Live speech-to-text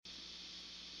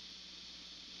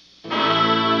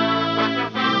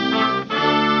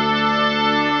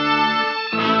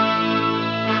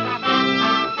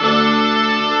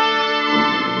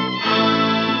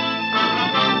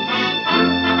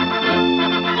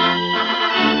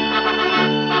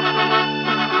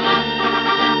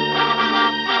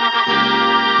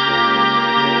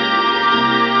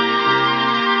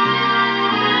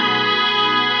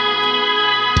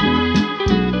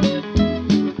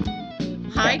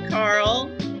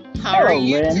Carl. How are Hello,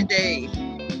 you Lynn. today?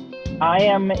 I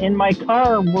am in my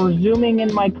car. We're zooming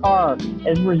in my car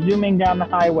as we're zooming down the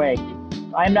highway.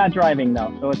 I'm not driving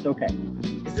though, so it's okay.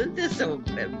 Isn't this an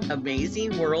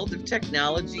amazing world of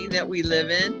technology that we live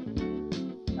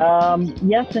in?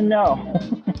 Yes and no.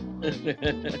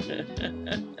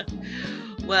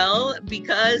 Well,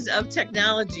 because of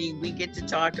technology, we get to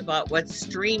talk about what's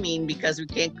streaming because we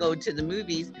can't go to the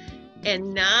movies.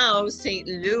 And now St.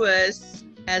 Louis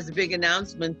has a big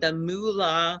announcement. The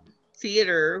Moolah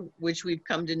Theater, which we've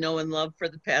come to know and love for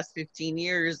the past 15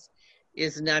 years,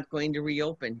 is not going to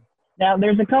reopen. Now,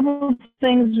 there's a couple of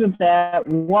things with that.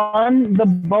 One, the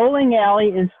bowling alley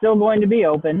is still going to be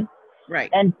open, Right.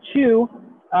 and two,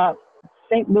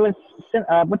 St. Louis.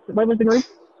 What was the group?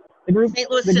 The group. St.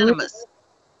 Louis The group. Cinemas.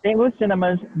 St. Louis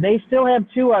Cinemas. They still have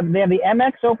two of them. They have the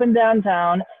MX open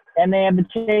downtown, and they have the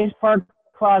Chase Park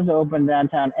Plaza open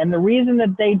downtown. And the reason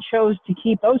that they chose to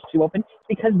keep those two open is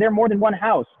because they're more than one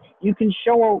house. You can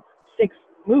show 6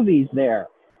 movies there.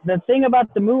 The thing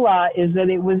about the Moolah is that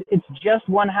it's just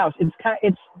one house.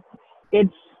 It's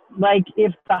like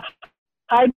if the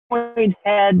High Point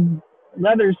had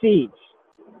leather seats.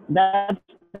 That's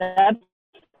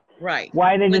Right.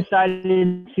 why they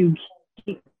decided to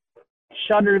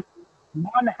shutter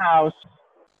one house.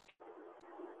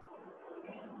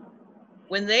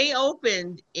 When they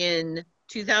opened in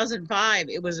 2005,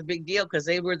 it was a big deal because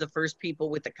they were the first people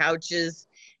with the couches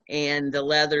and the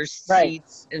leather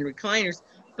seats and recliners.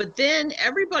 But then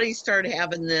everybody started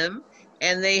having them,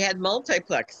 and they had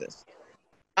multiplexes.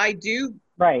 I do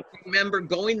remember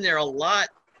going there a lot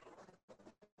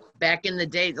back in the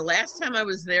day. The last time I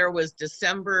was there was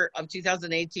December of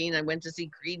 2018. I went to see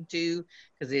Creed 2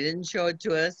 because they didn't show it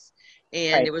to us.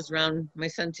 And it was around my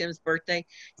son Tim's birthday.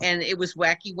 And it was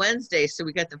Wacky Wednesday, so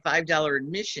we got the $5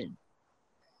 admission.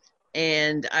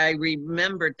 And I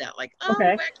remembered that, like,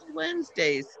 Wacky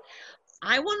Wednesdays.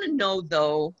 I want to know,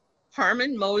 though,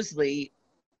 Harmon Mosley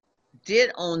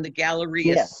did own the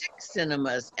Galleria 6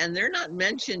 cinemas, and they're not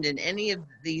mentioned in any of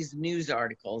these news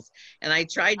articles. And I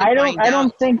tried to find out. I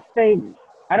don't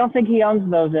think he owns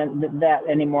that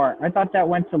anymore. I thought that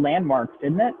went to Landmark,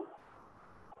 didn't it?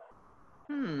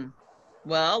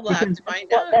 Well, we'll have to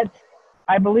find out.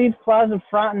 I believe Plaza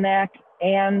Frontenac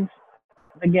and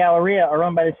the Galleria are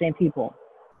owned by the same people.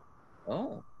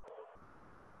 Oh.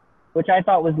 Which I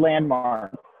thought was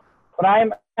Landmark. But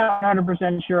I'm not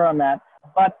 100% sure on that.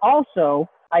 But also,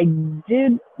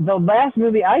 the last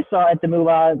movie I saw at the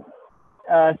Moolah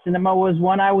Cinema was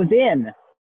one I was in.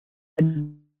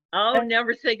 Oh,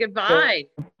 Never Say Goodbye.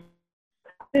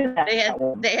 They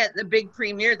had the big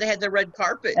premiere. They had the red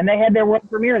carpet. And they had their world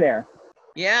premiere there.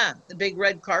 Yeah, the big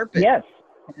red carpet. Yes.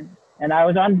 And I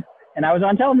was on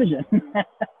television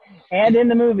and in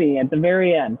the movie at the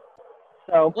very end.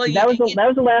 So that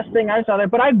was the last thing I saw there.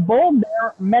 But I've bowled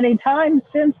there many times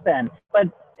since then. But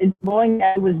bowling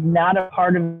was not a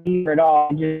part of me at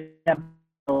all.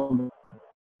 Well,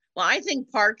 I think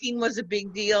parking was a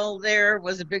big deal there,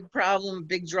 was a big problem, a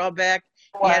big drawback.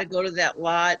 You had to go to that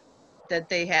lot that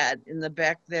they had in the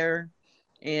back there.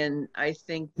 And I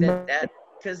think that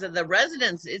because of the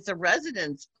residents, it's a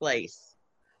residence place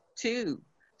too.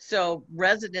 So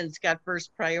residents got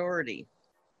first priority.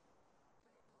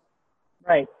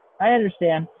 Right. I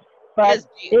understand. But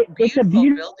it's a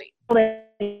beautiful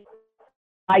building.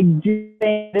 I do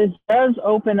think this does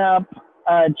open up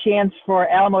a chance for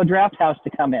Alamo Drafthouse to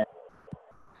come in.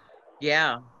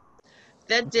 Yeah.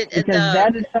 That did. Because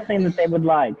that is something that they would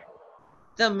like.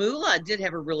 The Moolah did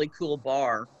have a really cool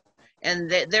bar. And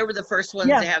they were the first ones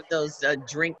to have those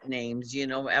drink names,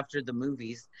 after the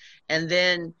movies. And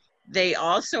then they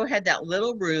also had that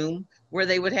little room where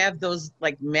they would have those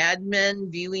like Mad Men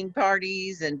viewing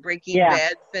parties and Breaking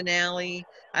Bad finale.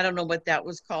 I don't know what that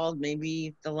was called.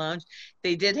 Maybe the lounge.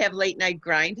 They did have Late Night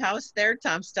Grindhouse there.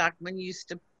 Tom Stockman used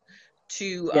to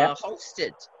host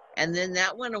it. And then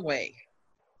that went away.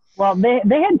 Well, they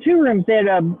had 2 rooms. They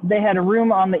had a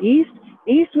room on the east.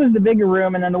 East was the bigger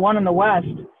room, and then the one on the west,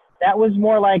 that was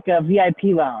more like a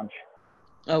VIP lounge.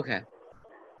 Okay.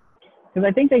 Because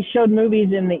I think they showed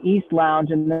movies in the East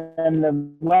Lounge, and then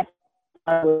the West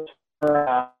was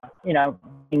for,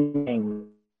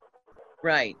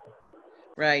 Right.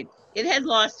 It had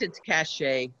lost its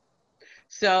cachet.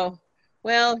 So,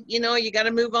 well, you got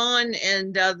to move on,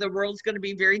 and the world's going to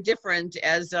be very different.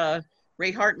 As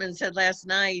Ray Hartman said last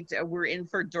night, we're in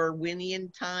for Darwinian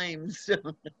times.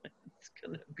 It's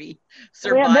going to be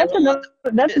survival. Yeah,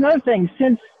 that's another thing.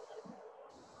 Since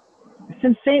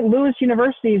St. Louis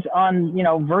University's on,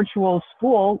 virtual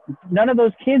school, none of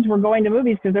those kids were going to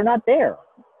movies because they're not there.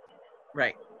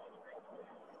 Right.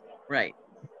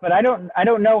 but I don't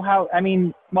know how. I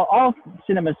mean, well, all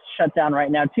cinemas shut down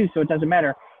right now too, so it doesn't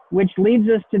matter. Which leads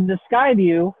us to the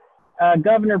Skyview.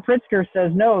 Governor Pritzker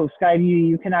says no, Skyview,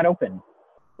 you cannot open.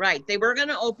 Right. They were going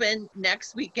to open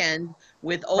next weekend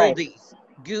with Right. oldies,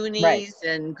 Goonies Right.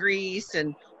 and Grease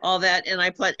and all that. And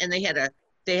and they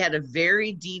had a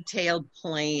very detailed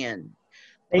plan.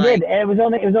 They Like, did. And it was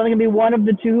only going to be one of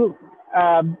the two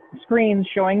screens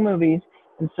showing movies,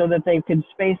 and so that they could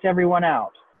space everyone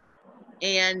out.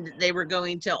 and they were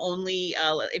going to only,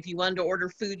 if you wanted to order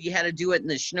food, you had to do it in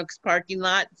the Schnucks parking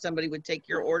lot. Somebody would take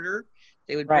your order.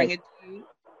 They would bring Right. it to you.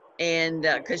 And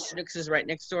because Schnucks is right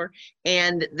next door.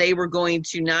 And they were going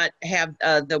to not have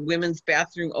the women's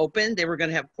bathroom open. They were going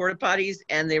to have porta potties,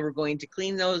 and they were going to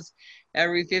clean those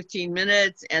every 15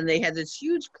 minutes. And they had this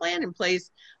huge plan in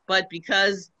place. But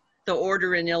because the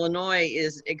order in Illinois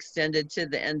is extended to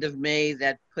the end of May,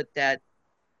 that put that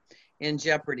in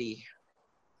jeopardy.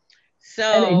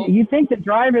 So, And you think that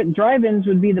drive-ins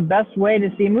would be the best way to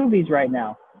see movies right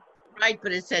now? right,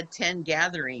 but it said 10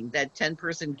 gathering, that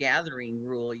 10-person gathering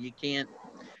rule. You can't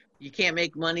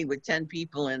make money with 10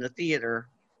 people in a theater.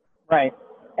 Right.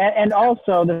 And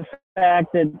also the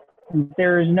fact that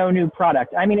there is no new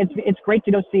product. I mean, it's great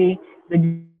to go see the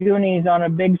Goonies on a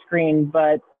big screen,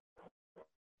 but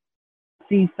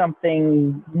see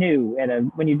something new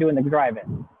when you're doing the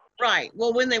drive-in. Right.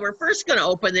 Well, when they were first going to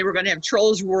open, they were going to have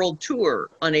Trolls World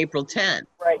Tour on April 10th.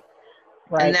 Right.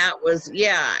 Right. And that was,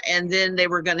 yeah. And then they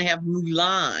were going to have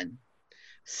Mulan.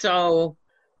 So,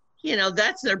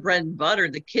 that's their bread and butter,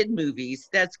 the kid movies.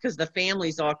 That's because the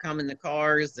families all come in the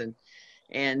cars and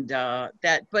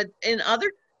that. But in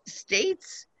other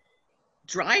states,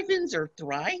 drive-ins are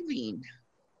thriving.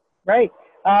 Right.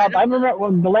 I remember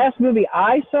the last movie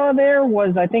I saw there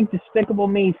was, I think, Despicable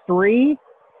Me 3.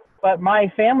 But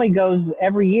my family goes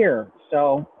every year,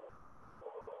 so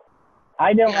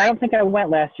I don't think I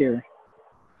went last year.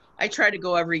 I try to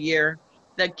go every year.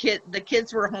 The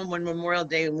kids were home on Memorial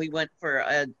Day, and we went for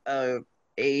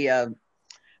a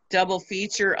double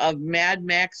feature of Mad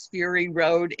Max Fury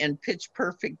Road and Pitch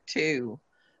Perfect 2.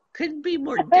 Couldn't be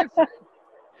more different.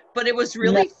 But it was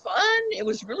really fun. It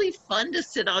was really fun to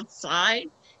sit outside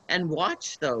and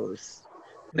watch those.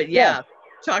 But yeah,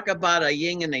 talk about a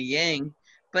yin and a yang.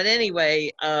 But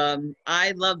anyway,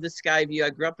 I love the Skyview. I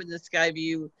grew up in the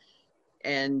Skyview,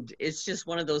 and it's just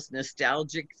one of those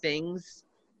nostalgic things.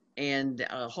 And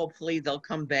hopefully they'll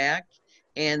come back.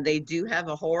 And they do have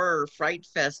a horror fright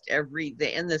fest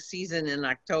they end the season in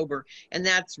October, and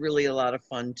that's really a lot of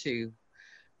fun too.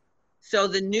 So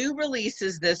the new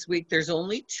releases this week, there's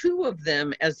only 2 of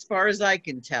them as far as I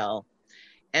can tell.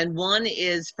 And one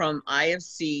is from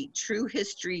IFC, True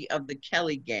History of the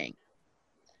Kelly Gang.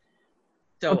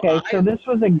 So so this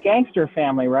was a gangster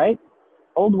family, right?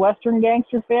 Old Western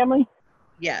gangster family?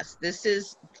 Yes, this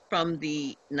is from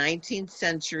the 19th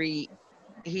century.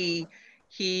 He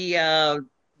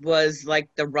was like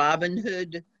the Robin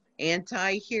Hood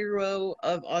anti-hero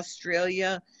of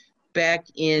Australia back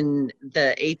in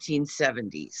the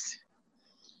 1870s.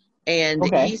 And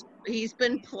he's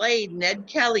been played, Ned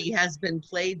Kelly has been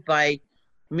played by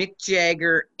Mick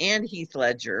Jagger and Heath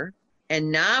Ledger.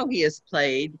 And now he is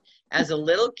played as a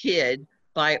little kid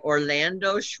by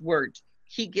Orlando Schwartz.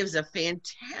 He gives a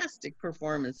fantastic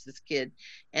performance, this kid.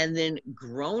 And then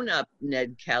grown-up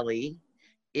Ned Kelly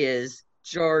is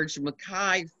George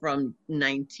Mackay from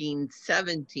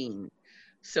 1917.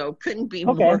 So couldn't be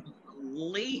more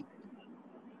complete.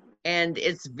 And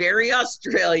it's very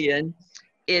Australian.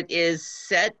 It is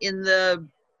set in the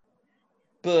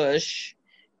bush.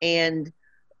 And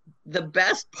the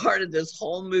best part of this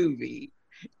whole movie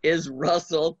is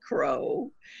Russell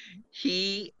Crowe.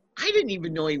 I didn't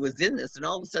even know he was in this, and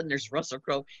all of a sudden there's Russell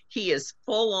Crowe. He is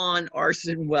full on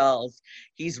Orson Welles.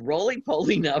 He's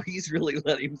roly-poly now. He's really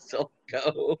let himself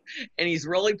go, and he's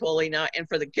roly-poly now. And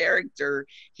for the character,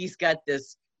 he's got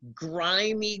this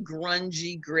grimy,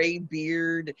 grungy gray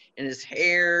beard, and his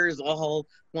hair is all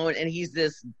blonde, and he's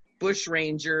this bush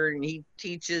ranger, and he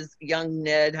teaches young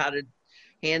Ned how to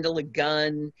handle a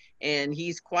gun, and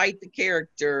he's quite the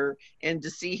character, and to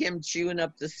see him chewing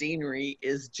up the scenery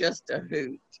is just a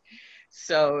hoot.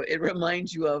 So it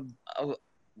reminds you of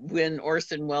when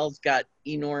Orson Welles got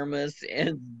enormous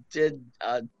and did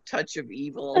a Touch of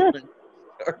Evil and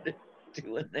started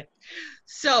doing that.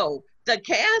 So the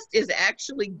cast is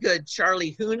actually good.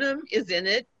 Charlie Hunnam is in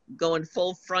it, going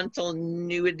full frontal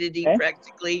nudity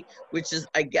practically, which is,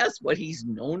 I guess, what he's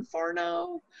known for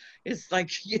now. It's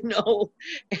like,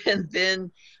 and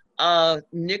then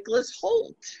Nicholas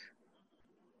Hoult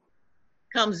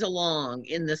comes along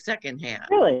in the second half.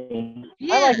 Really?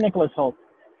 Yeah. I like Nicholas Hoult.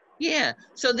 Yeah,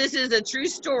 so this is a true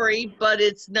story, but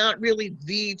it's not really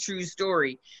the true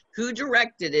story. Who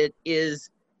directed it is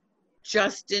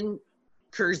Justin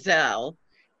Kurzel,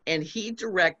 and he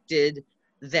directed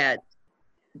that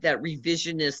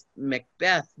revisionist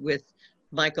Macbeth with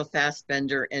Michael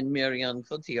Fassbender and Marion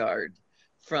Cotillard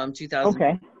from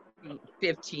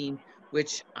 2015,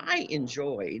 which I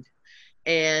enjoyed.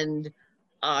 And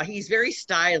he's very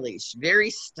stylish,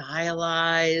 very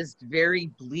stylized,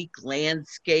 very bleak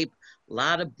landscape, a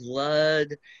lot of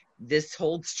blood. This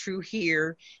holds true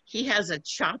here. He has a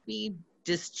choppy,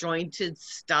 disjointed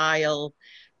style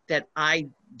that I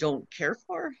don't care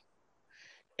for.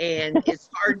 And it's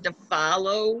hard to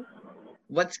follow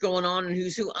what's going on and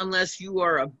who's who unless you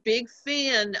are a big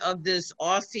fan of this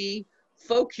Aussie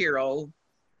folk hero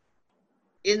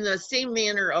in the same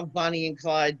manner of Bonnie and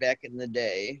Clyde back in the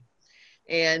day.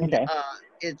 And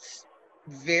it's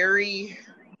very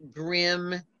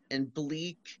grim and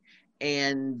bleak,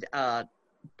 and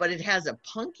but it has a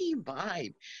punky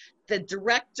vibe. The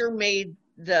director made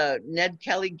the Ned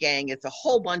Kelly gang. It's a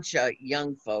whole bunch of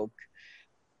young folk.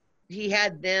 He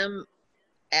had them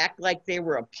act like they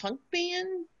were a punk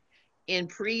band in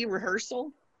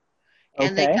pre-rehearsal,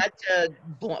 and they got to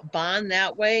bond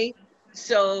that way.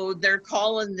 So they're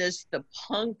calling this the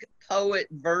punk poet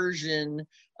version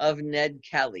of Ned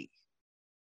Kelly.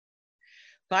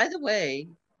 By the way,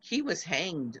 he was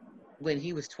hanged when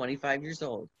he was 25 years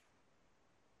old.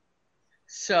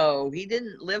 So he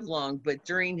didn't live long, but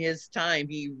during his time,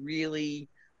 he really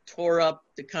tore up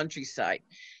the countryside.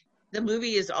 The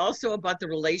movie is also about the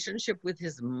relationship with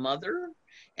his mother,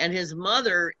 and his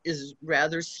mother is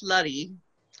rather slutty,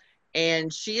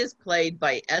 and she is played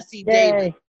by Essie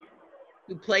Davis,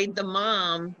 who played the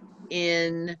mom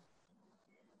in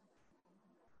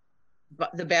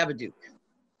The Babadook.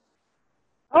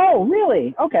 Oh,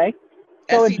 really? Okay.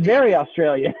 So Essie it's very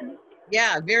Australian.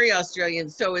 Yeah, very Australian.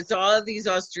 So it's all of these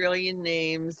Australian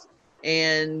names,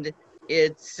 and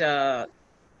it's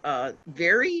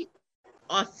very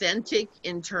authentic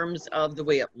in terms of the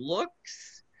way it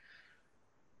looks.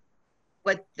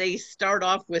 But they start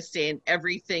off with saying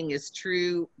everything is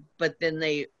true, but then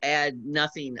they add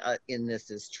nothing in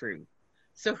this is true.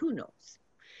 So who knows?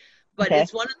 But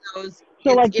it's one of those.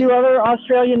 So like, do other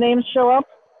Australian names show up?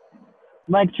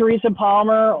 Like Teresa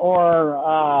Palmer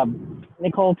or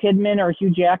Nicole Kidman or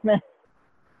Hugh Jackman?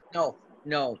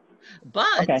 No.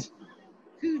 But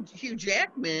Hugh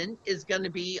Jackman is going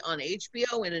to be on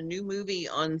HBO in a new movie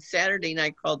on Saturday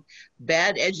night called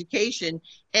Bad Education,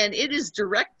 and it is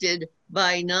directed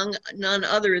by none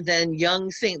other than young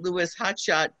St. Louis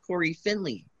hotshot Corey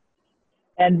Finley.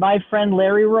 And my friend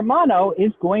Larry Romano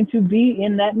is going to be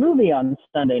in that movie on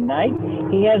Sunday night.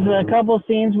 He has a couple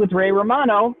scenes with Ray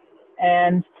Romano,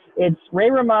 and it's Ray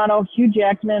Romano, Hugh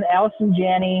Jackman, Allison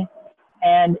Janney,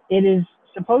 and it's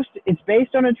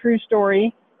based on a true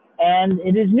story, and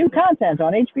it is new content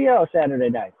on HBO Saturday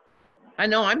night. I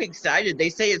know, I'm excited. They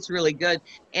say it's really good.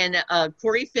 And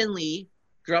Corey Finley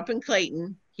grew up in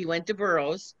Clayton. He went to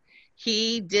Burroughs.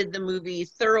 He did the movie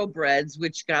Thoroughbreds,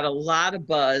 which got a lot of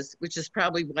buzz, which is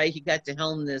probably why he got to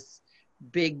helm this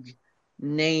big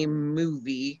name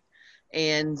movie.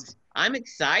 And I'm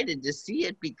excited to see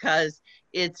it because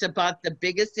it's about the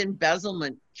biggest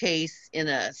embezzlement case in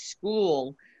a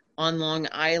school on Long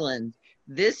Island.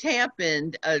 This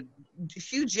happened,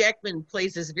 Hugh Jackman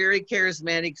plays this very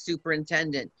charismatic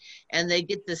superintendent, and they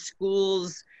get the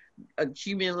school's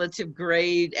cumulative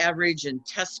grade average and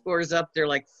test scores up. They're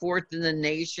like 4th in the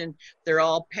nation. They're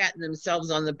all patting themselves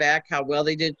on the back how well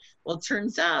they did. Well, it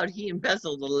turns out he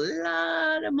embezzled a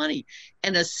lot of money,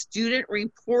 and a student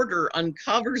reporter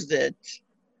uncovers it.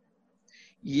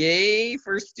 Yay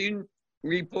for student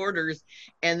reporters.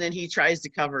 And then he tries to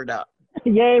cover it up.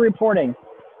 Yay, reporting.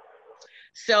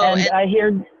 So, and I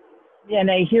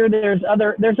hear there's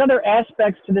other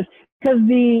aspects to this, because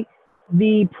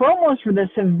the promos for this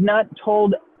have not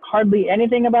told hardly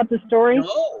anything about the story.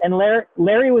 No. And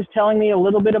Larry was telling me a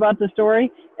little bit about the story,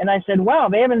 and I said, wow,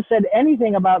 they haven't said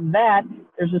anything about that.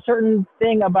 There's a certain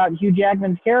thing about Hugh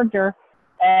Jackman's character,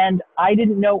 and I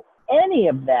didn't know any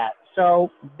of that.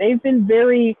 So they've been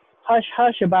very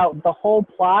hush-hush about the whole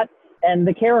plot and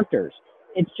the characters.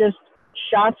 It's just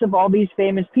shots of all these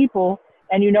famous people,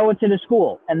 and you know it's in a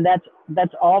school, and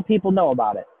that's all people know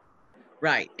about it.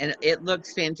 Right, and it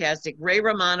looks fantastic. Ray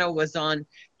Romano was on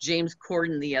James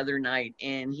Corden the other night,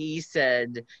 and he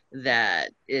said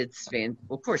that it's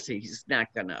of course, he's not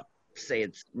gonna say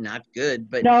it's not good,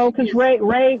 but no, because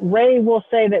Ray will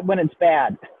say that when it's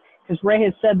bad, because Ray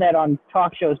has said that on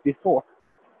talk shows before.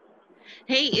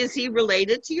 Hey, is he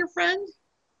related to your friend?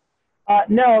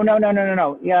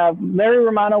 No. Yeah, Larry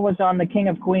Romano was on The King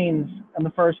of Queens in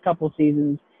the first couple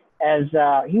seasons. As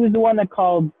he was the one that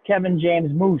called Kevin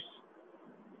James Moose.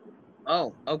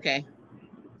 Oh, okay.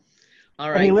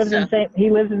 All But he right. lives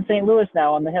in St. Louis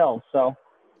now on the hill. So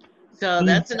he's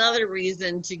That's another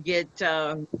reason to get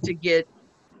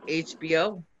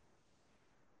HBO.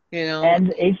 You know,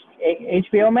 and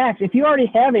HBO Max. If you already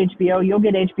have HBO, you'll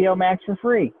get HBO Max for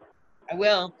free.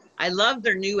 I love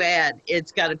their new ad.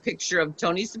 It's got a picture of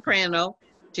Tony Soprano,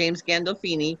 James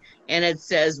Gandolfini, and it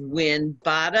says "Win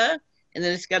Bada," and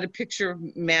then it's got a picture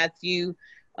of Matthew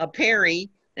Perry,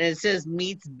 and it says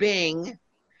 "Meets Bing,"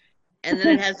 and then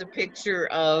it has a picture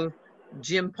of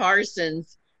Jim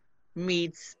Parsons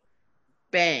meets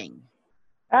Bang.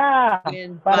 When Bada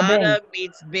bing. Bada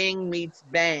meets Bing meets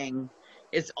Bang.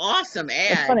 It's awesome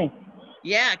That's ad. funny.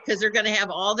 Yeah, because they're going to have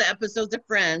all the episodes of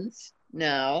Friends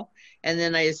now. And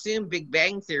then I assume Big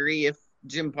Bang Theory if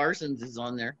Jim Parsons is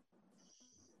on there.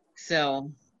 So,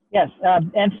 Yes,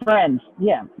 and Friends.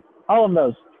 Yeah, all of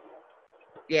those.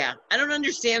 yeah, I don't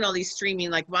understand all these streaming.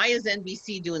 Like, why is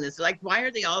NBC doing this? Like, why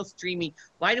are they all streaming?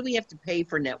 Why do we have to pay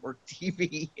for network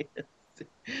TV?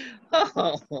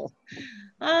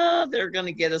 They're going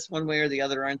to get us one way or the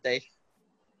other, aren't they?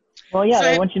 Well, yeah, So,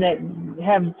 they want you to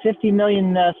have 50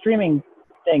 million streaming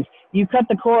things. You cut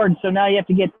the cord, so now you have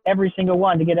to get every single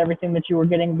one to get everything that you were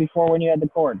getting before when you had the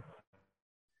cord.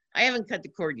 I haven't cut the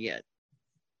cord yet.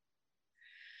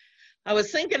 I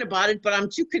was thinking about it, but I'm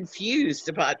too confused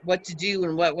about what to do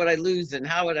and what would I lose and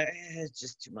how would I. It's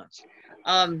just too much.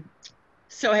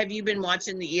 So have you been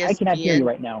watching the ESPN? I cannot hear you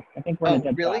right now. I think we're in a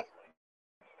dead really? spot.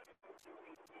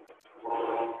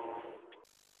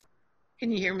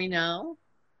 Can you hear me now?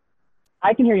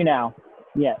 I can hear you now.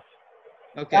 Yes.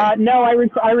 Okay. No, I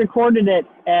recorded it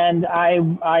and I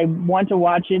want to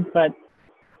watch it, but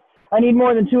I need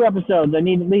more than 2 episodes. I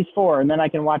need at least 4, and then I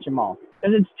can watch them all.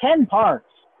 Because it's 10 parts.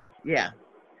 Yeah.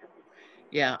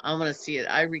 Yeah, I'm going to see it.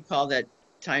 I recall that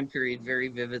time period very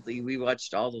vividly. We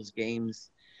watched all those games.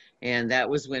 And that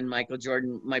was when Michael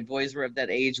Jordan, my boys were of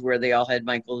that age where they all had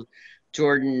Michael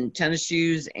Jordan tennis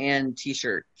shoes and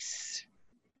T-shirts.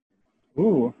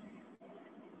 Ooh.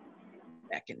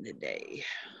 Back in the day.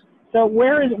 So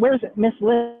where's Miss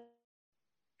Liz?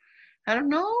 I don't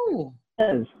know.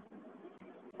 I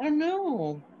don't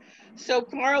know. So,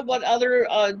 Carl, what other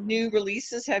new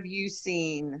releases have you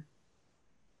seen?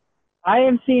 I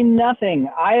have seen nothing.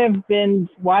 I have been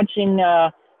watching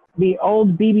the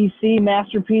old BBC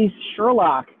masterpiece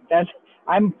Sherlock.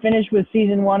 I'm finished with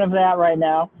season 1 of that right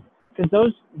now,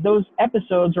 because those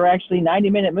episodes are actually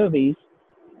 90-minute movies,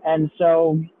 and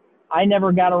so I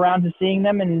never got around to seeing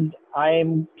them, and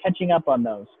I'm catching up on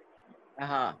those.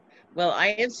 Well,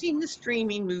 I have seen the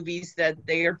streaming movies that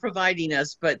they are providing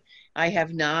us, but I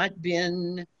have not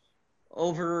been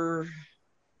overjoyed.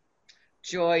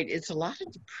 It's a lot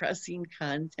of depressing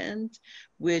content,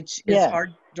 which is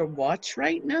hard to watch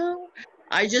right now.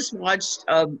 I just watched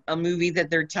a movie that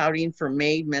they're touting for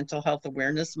May Mental Health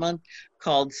Awareness Month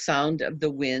called Sound of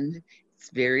the Wind.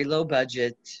 It's very low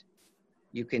budget.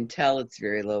 You can tell it's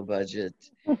very low budget.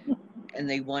 And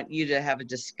they want you to have a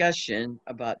discussion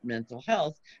about mental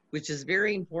health, which is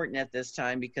very important at this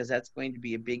time because that's going to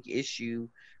be a big issue,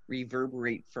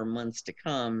 reverberate for months to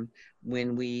come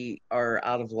when we are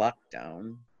out of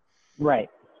lockdown. Right.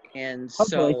 And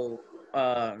Hopefully.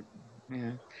 So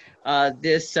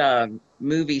this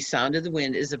movie Sound of the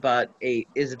Wind is about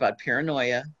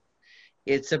paranoia.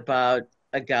 It's about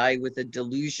a guy with a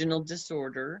delusional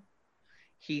disorder.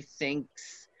 He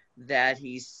thinks that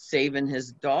he's saving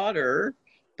his daughter,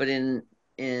 but in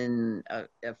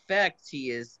effect,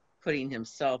 he is putting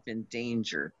himself in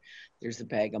danger. There's a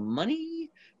bag of money.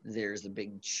 There's a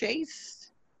big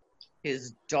chase.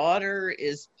 His daughter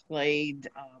is played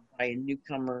by a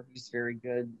newcomer who's very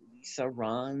good, Lisa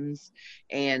Rons,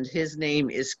 and his name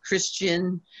is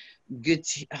Christian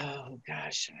Gucci. Oh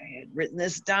gosh, I had written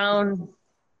this down.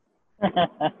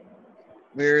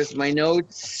 Where's my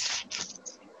notes?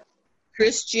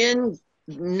 Christian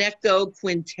Neco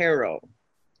Quintero.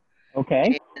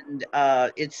 Okay. And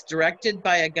it's directed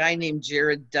by a guy named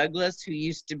Jared Douglas, who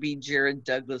used to be Jared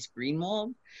Douglas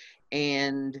Greenwald.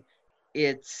 And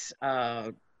it's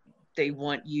they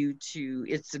want you to,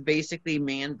 it's basically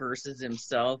man versus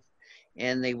himself.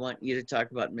 And they want you to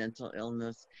talk about mental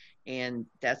illness. And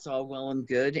that's all well and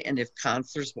good. And if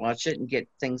counselors watch it and get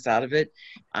things out of it,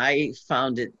 I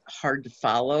found it hard to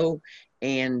follow.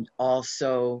 And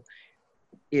also,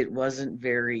 it wasn't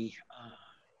very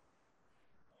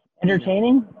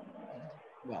entertaining.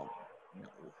 Well,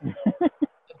 no.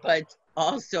 But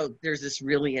also, there's this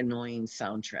really annoying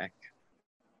soundtrack.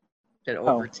 that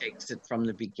overtakes it from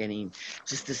the beginning.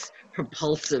 Just this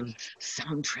propulsive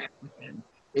soundtrack.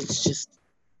 It's just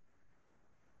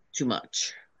too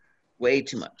much. Way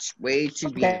too much. Way too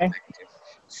being effective.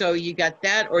 So you got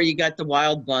that, or you got the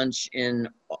Wild Bunch in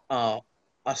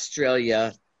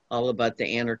Australia, all about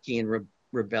the anarchy and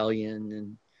rebellion,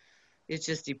 and it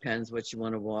just depends what you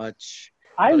want to watch.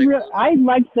 I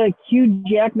like the Hugh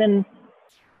Jackman.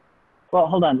 Well,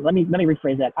 hold on. Let me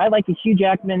rephrase that. I like the Hugh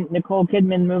Jackman, Nicole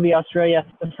Kidman movie Australia.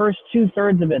 The first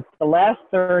 2/3 of it. The last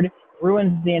third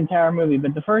ruins the entire movie,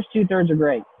 but the first 2/3 are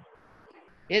great.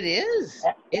 It is.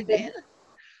 It is.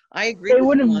 I agree. They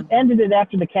would have ended it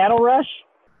after the cattle rush,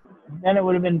 then it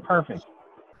would have been perfect.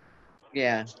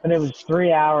 Yeah. But it was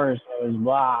 3 hours. It was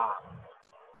blah.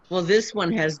 Well, this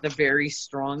one has the very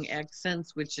strong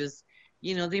accents, which is,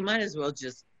 you know, they might as well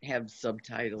just have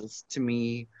subtitles to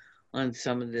me on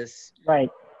some of this. Right.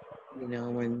 You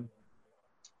know,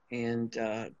 and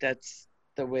that's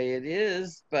the way it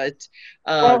is. But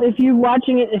well, if you're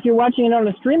watching it on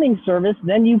a streaming service,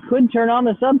 then you could turn on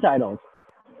the subtitles.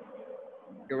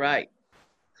 You're right.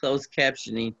 Closed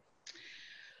captioning.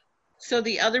 So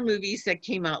the other movies that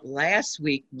came out last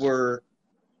week were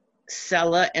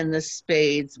Sella and the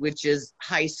Spades, which is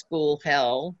high school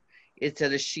hell. It's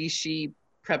at a Shishi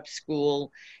prep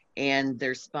school, and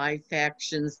there's 5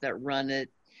 factions that run it.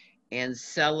 And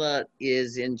Sella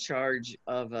is in charge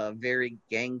of a very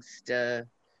gangsta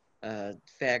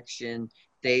faction.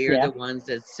 They are the ones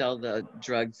that sell the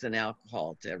drugs and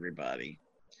alcohol to everybody.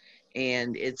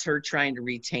 And it's her trying to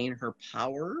retain her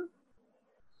power.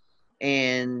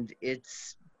 And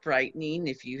it's frightening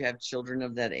if you have children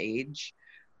of that age.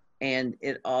 And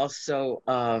it also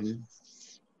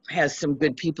has some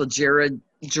good people.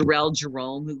 Jarrell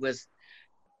Jerome, who was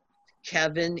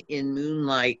Kevin in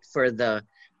Moonlight for the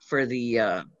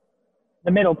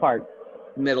middle part.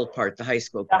 The high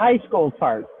school part. The high school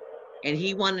part. And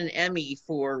he won an Emmy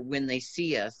for When They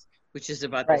See Us, which is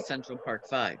about the Central Park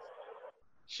 5.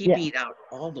 He beat out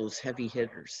all those heavy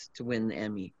hitters to win the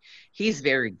Emmy. He's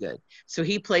very good. So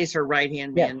he plays her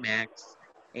right-hand man, Max,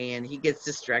 and he gets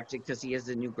distracted because he has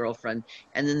a new girlfriend.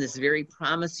 And then this very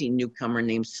promising newcomer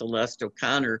named Celeste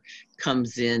O'Connor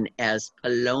comes in as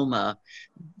Paloma.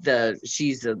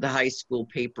 She's the high school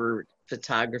paper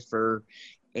photographer,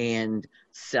 and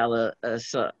Sella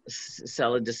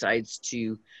decides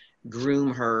to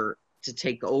groom her to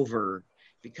take over,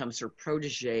 becomes her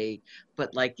protege.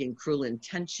 But like in Cruel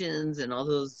Intentions and all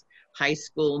those high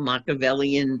school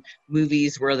Machiavellian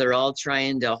movies where they're all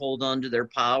trying to hold on to their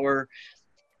power,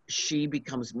 she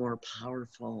becomes more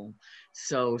powerful.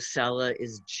 So Sella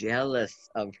is jealous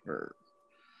of her.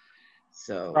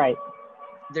 So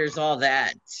there's all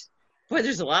that. Boy,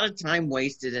 there's a lot of time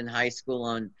wasted in high school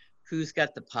on who's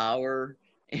got the power.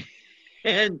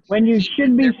 And when you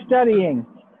should be studying.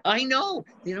 I know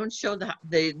they don't show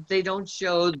they don't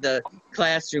show the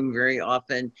classroom very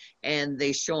often, and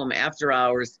they show them after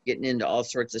hours getting into all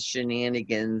sorts of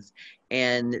shenanigans,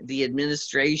 and the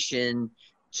administration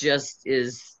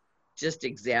is just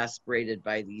exasperated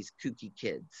by these kooky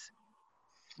kids.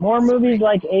 More movies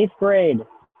like 8th Grade.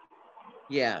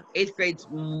 Yeah, 8th Grade's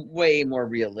way more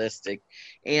realistic.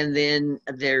 And then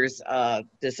there's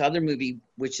this other movie,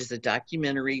 which is a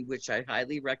documentary, which I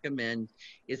highly recommend.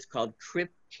 It's called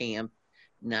Crip Camp,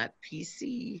 not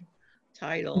PC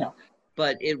title,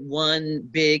 but it won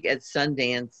big at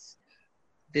Sundance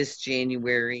this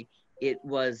January. It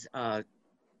was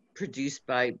produced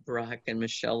by Barack and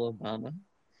Michelle Obama.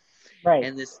 Right.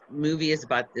 And this movie is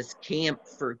about this camp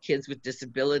for kids with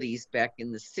disabilities back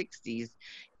in the 60s.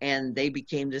 And they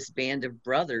became this band of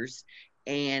brothers,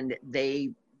 and they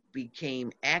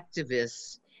became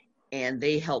activists, and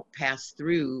they helped pass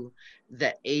through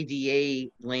the ADA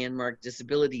Landmark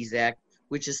Disabilities Act,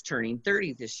 which is turning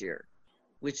 30 this year,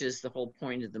 which is the whole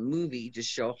point of the movie, to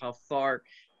show how far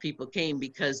people came,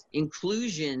 because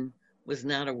inclusion was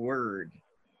not a word.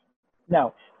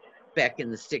 No. Back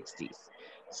in the 60s.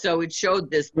 So it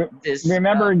showed this.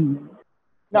 Remember in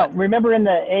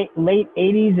the late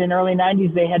 80s and early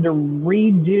 90s, they had to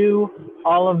redo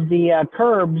all of the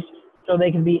curbs so they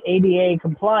could be ADA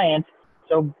compliant,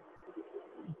 so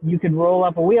you could roll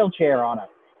up a wheelchair on it.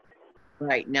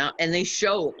 Right now, and they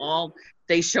show all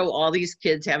these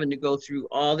kids having to go through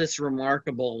all this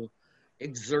remarkable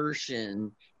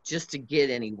exertion just to get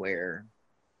anywhere,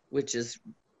 which is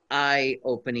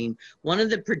eye-opening. One of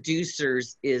the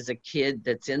producers is a kid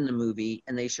that's in the movie,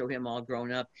 and they show him all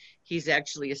grown up. He's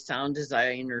actually a sound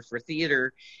designer for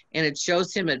theater, and it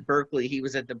shows him at Berkeley. He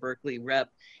was at the Berkeley Rep.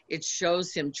 It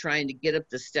shows him trying to get up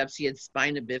the steps. He had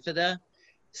spina bifida,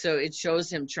 so it shows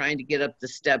him trying to get up the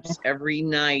steps every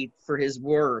night for his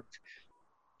work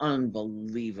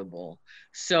unbelievable.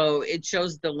 So it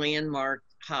shows the landmark,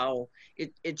 how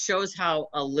it shows how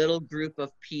a little group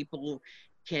of people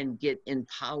can get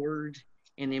empowered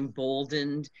and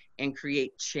emboldened and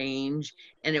create change.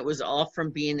 And it was all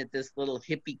from being at this little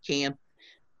hippie camp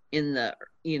in the,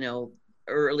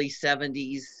 early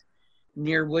 70s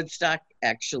near Woodstock,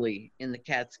 actually, in the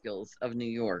Catskills of New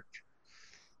York.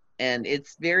 And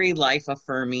it's very life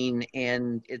affirming,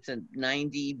 and it's a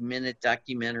 90-minute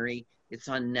documentary. It's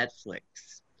on Netflix.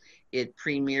 It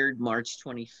premiered March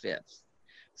 25th.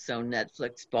 So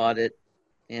Netflix bought it,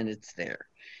 and it's there.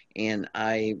 And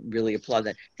I really applaud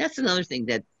that. That's another thing,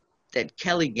 that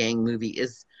Kelly Gang movie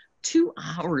is 2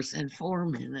 hours and 4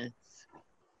 minutes.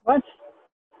 What?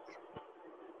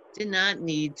 Did not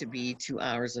need to be 2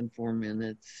 hours and 4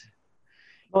 minutes.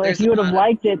 Well, if you would have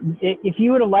liked it,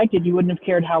 you wouldn't have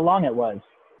cared how long it was.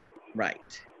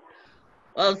 Right.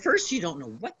 Well, at first you don't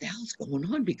know what the hell's going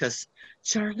on, because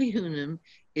Charlie Hunnam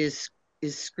is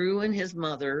screwing his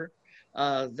mother,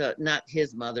 not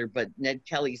his mother, but Ned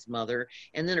Kelly's mother,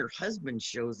 and then her husband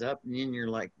shows up, and then you're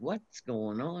like, what's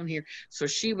going on here? So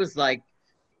she was like,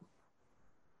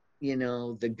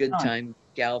 the good time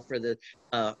gal for the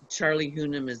Charlie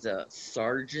Hunnam is a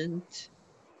sergeant.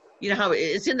 You know how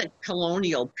it's in the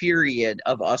colonial period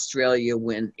of Australia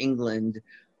when England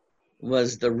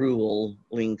was the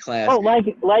ruling class. Oh,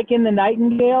 like in The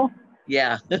Nightingale?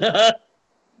 Yeah.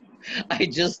 I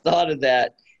just thought of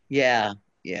that. Yeah.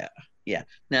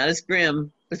 Not as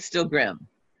grim, but still grim.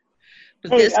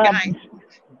 But this guy.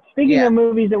 Speaking of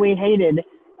movies that we hated,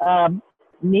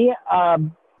 the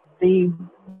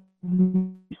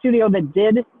studio that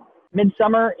did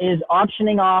Midsummer is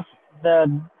auctioning off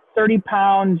the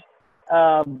 30-pound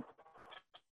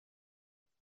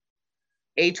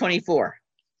A24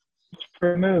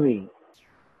 for a movie.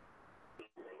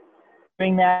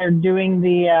 Doing that, they're doing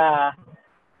the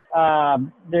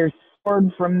their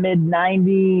sword from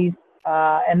mid-90s,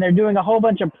 and they're doing a whole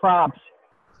bunch of props.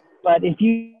 But if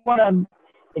you want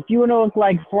to look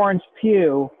like Florence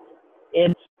Pugh,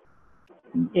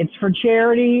 it's for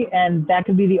charity, and that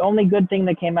could be the only good thing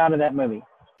that came out of that movie.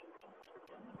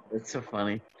 That's so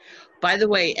funny. By the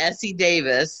way, Essie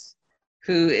Davis,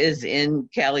 who is in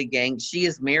Kelly Gang, she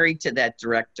is married to that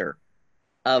director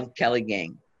of Kelly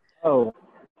Gang. Oh.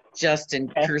 Justin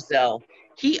Kurzel.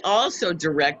 He also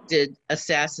directed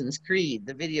Assassin's Creed,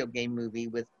 the video game movie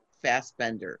with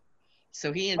Fassbender.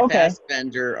 So he and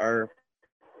Fassbender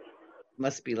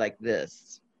must be like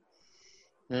this.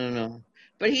 I don't know.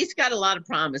 But he's got a lot of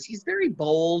promise. He's very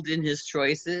bold in his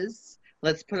choices.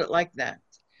 Let's put it like that.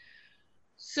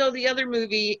 So the other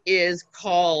movie is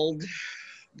called,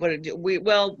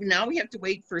 now we have to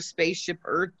wait for Spaceship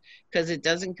Earth, because it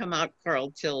doesn't come out,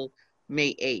 Carl, till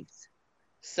May 8th.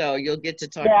 So you'll get to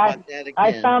talk about that again.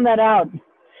 I found that out.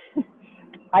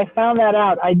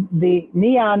 The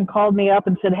Neon called me up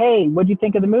and said, hey, what'd you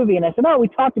think of the movie? And I said, oh, we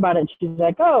talked about it. And she's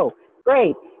like, oh,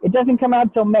 great. It doesn't come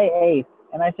out till May 8th.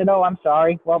 And I said, oh, I'm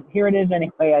sorry. Well, here it is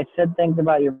anyway. I said things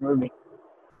about your movie.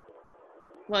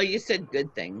 Well, you said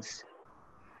good things.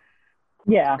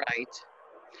 Yeah. Right.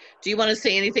 Do you want to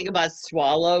say anything about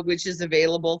Swallow, which is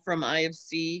available from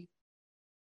IFC?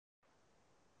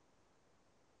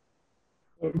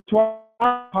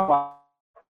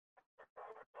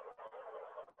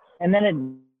 And then it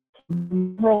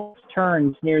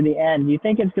turns near the end. You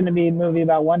think it's going to be a movie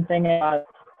about one thing and about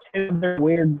two other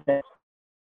weird things.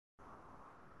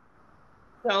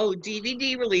 So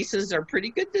DVD releases are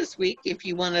pretty good this week if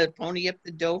you want to pony up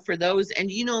the dough for those. And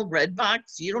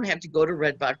Redbox, you don't have to go to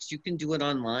Redbox. You can do it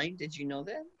online. Did you know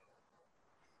that?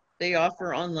 They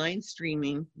offer online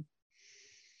streaming.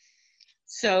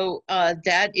 So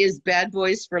that is Bad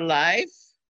Boys for Life.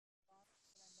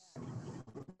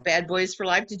 Bad Boys for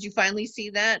Life. Did you finally see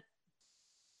that?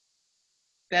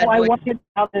 I want it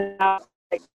out.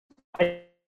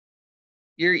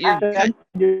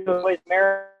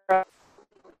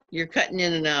 You're cutting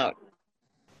in and out.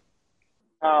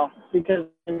 Oh, because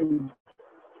in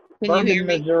Can you hear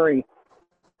me? Missouri.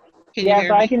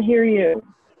 Yes, I can hear you.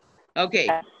 Okay.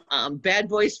 Bad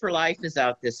Boys for Life is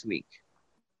out this week.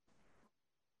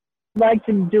 I'd like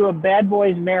to do a Bad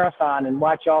Boys marathon and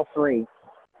watch all 3.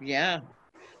 Yeah.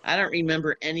 I don't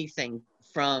remember anything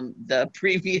from the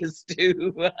previous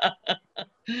 2.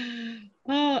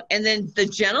 Oh, and then The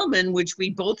Gentleman, which we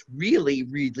both really,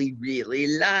 really,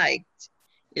 really liked,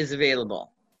 is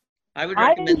available. I would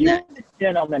recommend that. The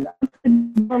Gentleman.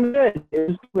 Good. It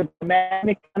was with Matt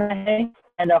McConaughey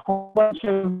and a whole bunch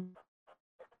of.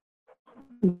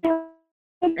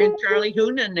 And Charlie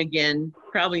Hunnam again,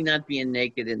 probably not being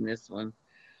naked in this one.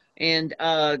 And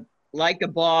Like a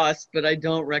Boss, but I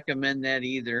don't recommend that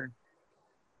either.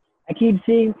 I keep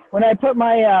seeing, when I put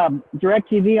my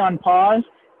DirecTV on pause,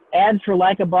 ads for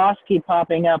Like a Boss keep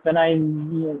popping up, and I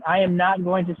am not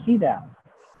going to see that.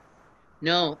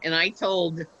 No, and I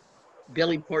told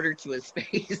Billy Porter to his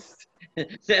face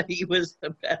that he was the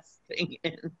best thing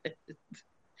in it.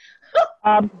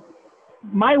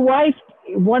 My wife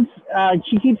once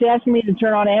she keeps asking me to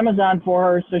turn on Amazon for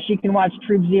her so she can watch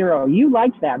Troop Zero. You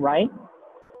liked that, right?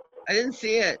 I didn't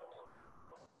see it.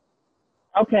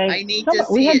 Okay. I need to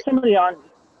see we had it. somebody on.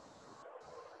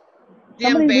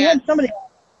 Jim We had Batts. somebody.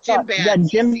 Jim Batts. Yeah,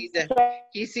 Jim.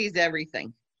 He sees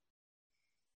everything.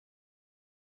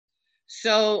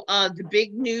 So the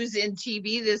big news in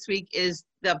TV this week is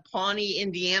the Pawnee,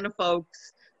 Indiana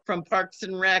folks from Parks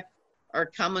and Rec are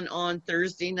coming on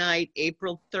Thursday night,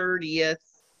 April 30th,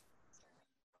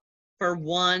 for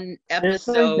one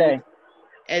episode.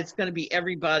 It's going to be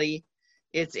everybody.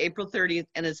 It's April 30th,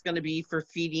 and it's going to be for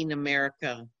Feeding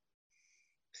America.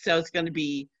 So it's going to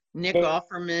be Nick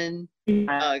Offerman,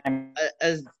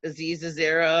 Aziz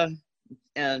Azara,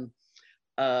 and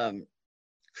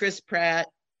Chris Pratt,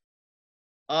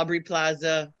 Aubrey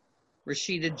Plaza,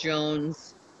 Rashida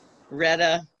Jones,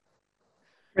 Retta.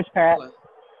 Chris Pratt.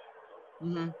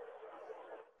 Mm-hmm.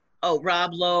 Oh,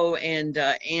 Rob Lowe and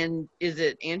is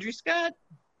it Andrew Scott?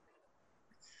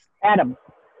 Adam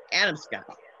Scott.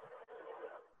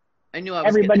 I knew I was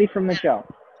everybody from the show.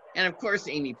 And of course,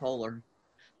 Amy Poehler,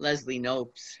 Leslie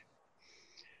Nopes.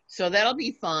 So that'll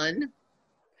be fun.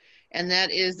 And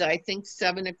that is, I think,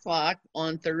 7 o'clock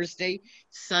on Thursday.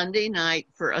 Sunday night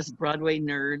for us Broadway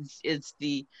nerds, it's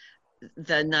the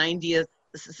 90th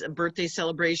birthday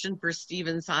celebration for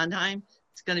Stephen Sondheim.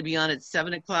 It's going to be on at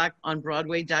 7 o'clock on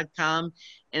Broadway.com.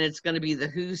 And it's going to be the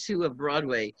who's who of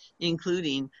Broadway,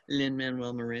 including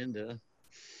Lin-Manuel Miranda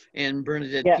and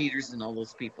Bernadette Peters and all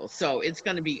those people. So it's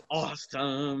going to be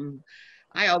awesome.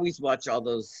 I always watch all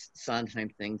those Sondheim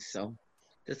things, so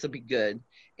this will be good.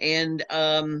 And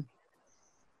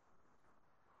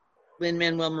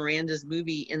Lin-Manuel Miranda's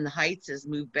movie In the Heights has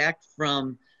moved back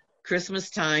from Christmas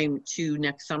time to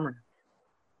next summer.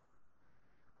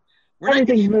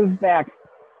 Everything's moved back.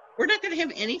 We're not going to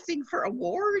have anything for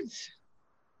awards.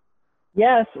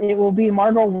 Yes, it will be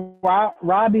Margot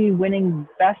Robbie winning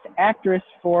Best Actress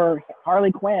for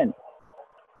Harley Quinn.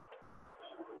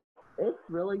 It's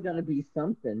really going to be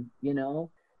something, you know.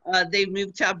 They've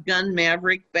moved Top Gun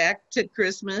Maverick back to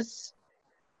Christmas.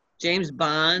 James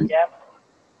Bond. Yep.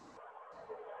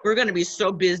 We're going to be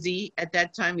so busy at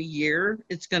that time of year.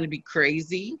 It's going to be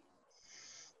crazy.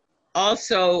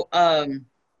 Also,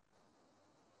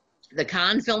 the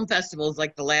Cannes Film Festival is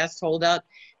like the last holdout.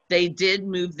 They did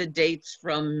move the dates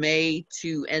from May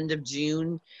to end of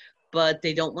June, but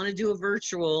they don't want to do a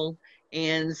virtual.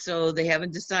 And so they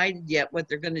haven't decided yet what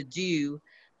they're going to do.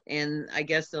 And I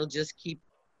guess they'll just keep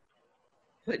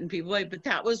putting people away. But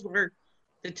that was where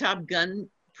the Top Gun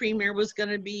premiere was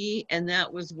going to be. And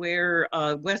that was where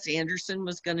Wes Anderson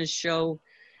was going to show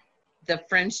The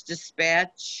French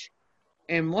Dispatch.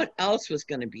 And what else was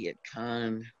going to be at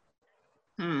Cannes?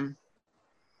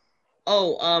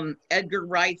 Edgar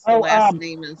Wright's the last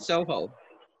name in Soho.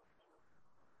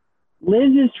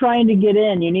 Liz is trying to get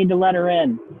in. You need to let her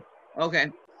in. Okay.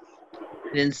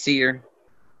 I didn't see her.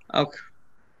 Okay.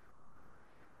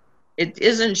 It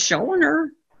isn't showing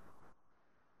her.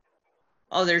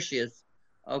 Oh, there she is.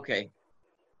 Okay.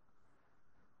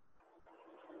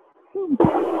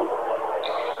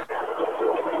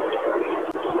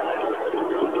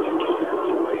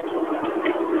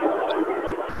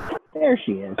 There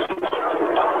she is.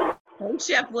 Hey,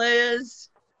 Chef Liz.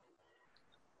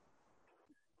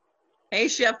 Hey,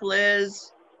 Chef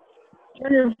Liz.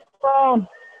 Turn your phone.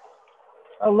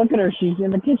 Oh, look at her. She's in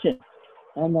the kitchen.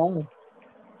 I know.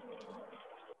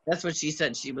 That's what she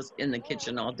said. She was in the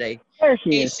kitchen all day. There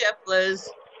she is. Hey, Chef Liz.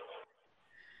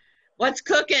 What's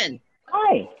cooking?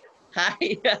 Hi. Hi.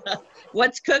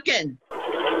 What's cooking?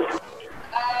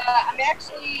 I'm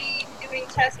actually doing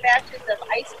test batches of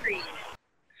ice cream.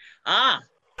 Ah.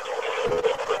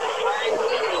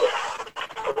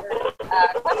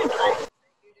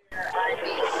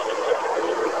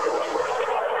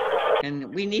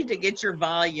 And we need to get your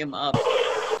volume up.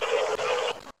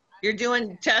 You're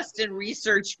doing test and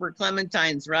research for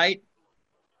clementines, right?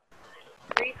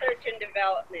 Research and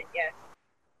development, yes.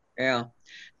 Yeah.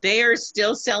 They are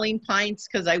still selling pints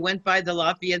because I went by the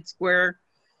Lafayette Square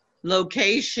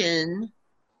location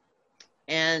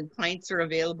and pints are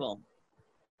available.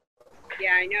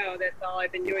 Yeah, I know. That's all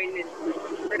I've been doing in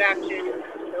production.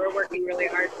 So we're working really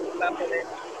hard to keep up with it.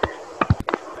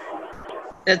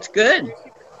 That's good.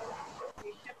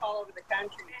 We ship all over the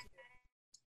country.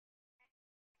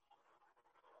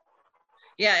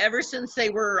 Yeah, ever since they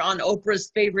were on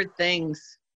Oprah's Favorite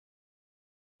Things.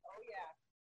 Oh yeah.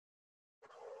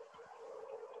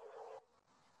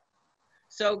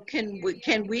 So can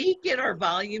we get our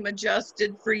volume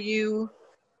adjusted for you?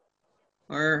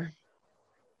 Or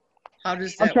how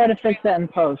does I'll that try work? to fix that in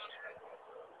post.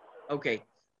 Okay.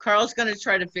 Carl's going to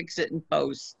try to fix it in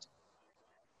post.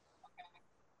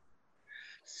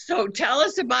 So tell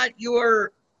us about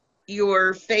your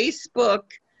Facebook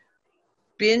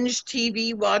binge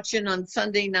TV watching on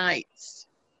Sunday nights.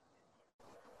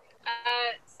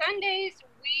 Sundays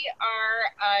we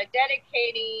are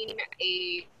dedicating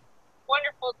a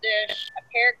wonderful dish, a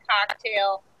paired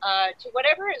cocktail, to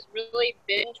whatever is really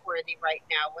binge-worthy right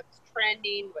now. What's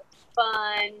trending, what's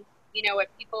fun, you know,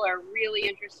 what people are really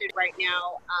interested right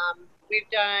now. We've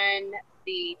done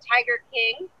the Tiger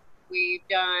King, we've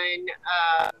done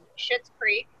Schitt's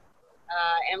Creek,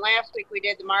 and last week we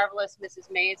did the Marvelous Mrs.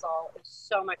 Maisel. It was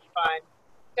so much fun.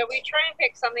 So we try and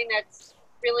pick something that's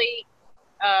really,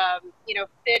 you know,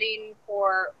 fitting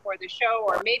for the show,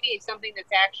 or maybe something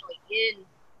that's actually in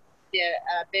the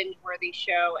binge-worthy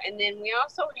show. And then we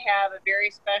also have a very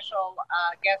special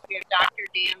guest. We have Dr.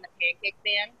 Dan, the Pancake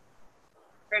Man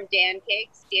from Dan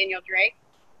Cakes, Daniel Drake,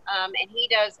 and he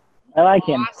does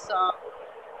awesome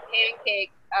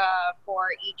pancake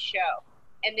for each show.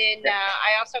 And then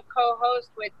I also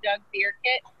co-host with Doug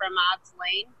Bierkit from Odds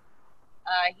Lane.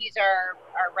 He's our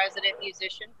resident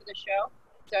musician for the show.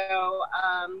 So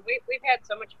we've had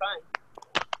so much fun.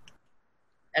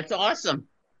 That's awesome.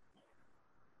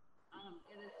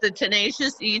 The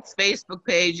Tenacious Eats Facebook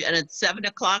page, and it's 7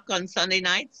 o'clock on Sunday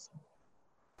nights.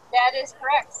 That is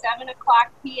correct. 7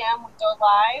 o'clock p.m. we go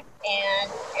live,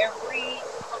 and every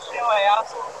show I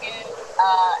also give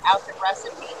out the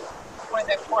recipe for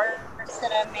the course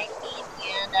that I'm making,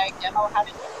 and I demo how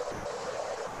to do it.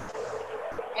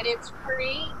 And it's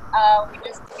free.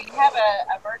 We have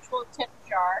a virtual tip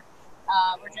jar.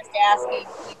 We're just asking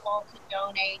people to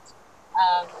donate.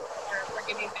 We're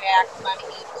giving back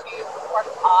money to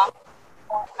Corp Off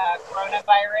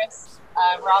coronavirus.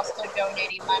 We're also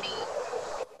donating money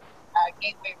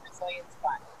Gateway Resilience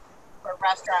Fund for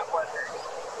restaurant workers.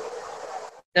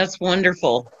 That's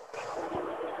wonderful.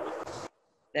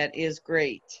 That is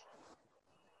great.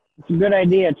 It's a good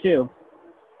idea too.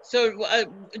 So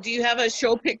do you have a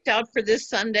show picked out for this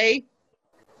Sunday?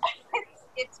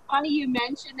 It's funny you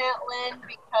mention that, Lynn,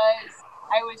 because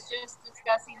I was just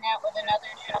discussing that with another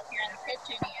chef here in the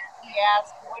kitchen. He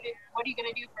asked, what are you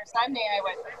going to do for Sunday? And I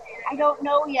went, I don't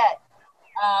know yet.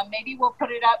 Maybe we'll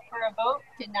put it up for a vote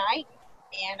tonight,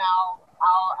 and I'll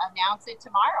announce it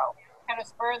tomorrow, kind of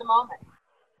spur of the moment.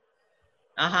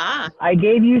 Uh-huh. I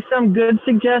gave you some good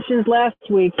suggestions last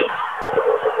week.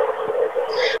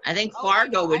 I think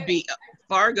Fargo would be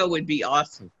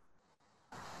awesome.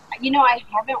 You know, I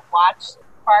haven't watched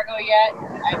Fargo yet.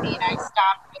 I mean, I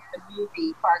stopped with the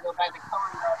movie Fargo by the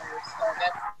Coen brothers, so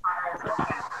that's as far as I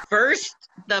went.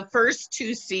 The first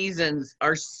 2 seasons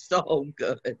are so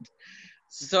good.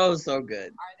 So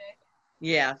good. Are they?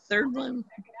 Yeah, third one.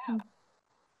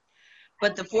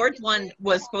 But the 4th one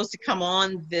was supposed to come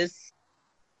on this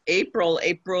April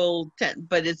 10th,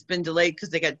 but it's been delayed because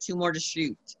they got 2 more to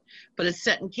shoot. But it's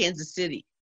set in Kansas City.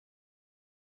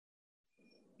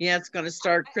 Yeah, it's going to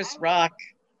star Chris Rock,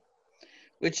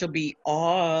 which will be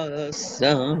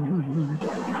awesome.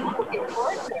 Looking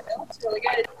forward to it. That looks really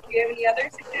good. Do you have any other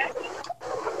suggestions?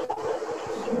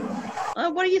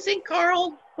 What do you think,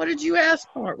 Carl? What did you ask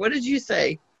for? What did you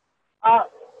say?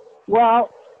 Well,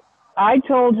 I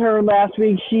told her last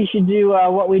week she should do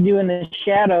What We Do in the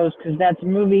Shadows, because that's a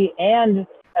movie and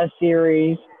a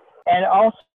series, and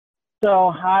also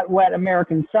Hot, Wet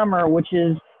American Summer, which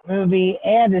is movie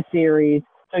and a series.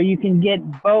 So you can get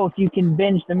both. You can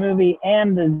binge the movie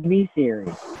and the TV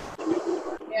series.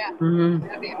 Yeah, Mm-hmm.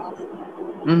 that'd be awesome.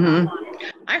 Mm-hmm.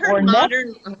 I heard Or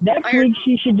modern. Next week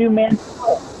she should do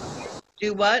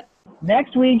Do what?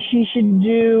 Next week she should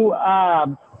do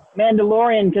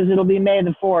Mandalorian, because it'll be May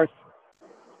the 4th.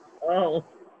 Oh,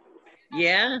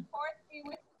 yeah,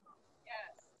 Yes.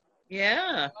 yeah.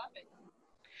 I love it.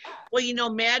 Well, you know,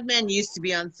 Mad Men used to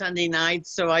be on Sunday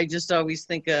nights, so I just always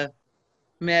think of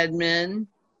Mad Men.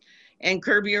 And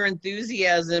Curb Your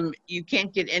Enthusiasm, you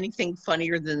can't get anything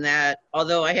funnier than that.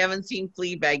 Although I haven't seen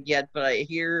Fleabag yet, but I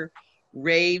hear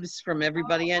raves from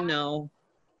everybody I know.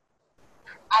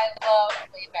 I love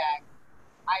Fleabag.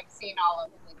 I've seen all of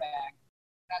Fleabag.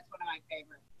 That's one of my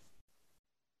favorites.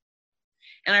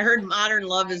 And I heard Modern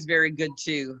Love is very good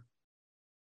too.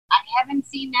 I haven't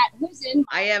seen that. Who's in?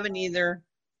 I haven't either.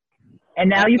 And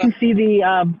now you can see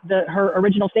her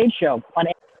original stage show on.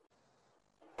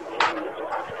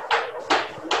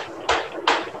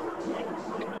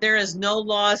 There is no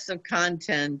loss of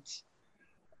content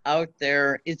out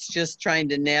there. It's just trying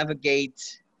to navigate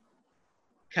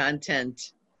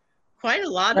content. Quite a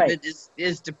lot of it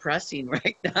is depressing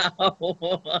right now.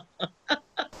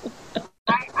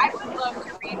 I would love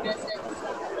to revisit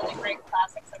some really great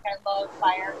classics. Like I love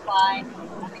Firefly.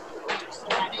 I'm a huge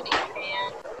Serenity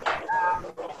fan.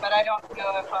 But I don't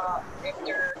know if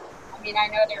they're, I mean, I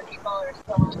know there are people who are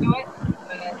still into it,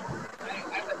 but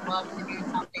I would love to do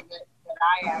something that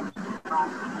I actually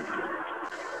love.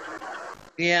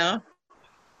 Yeah.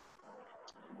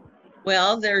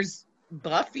 Well, there's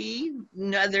Buffy.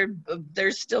 No,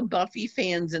 there's still Buffy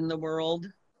fans in the world.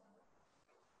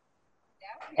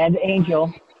 And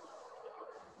Angel.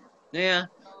 Yeah.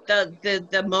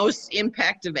 The most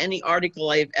impact of any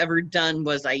article I've ever done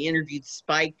was I interviewed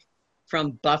Spike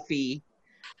from Buffy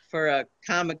for a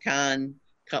Comic-Con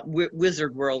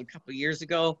Wizard World a couple years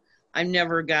ago. I've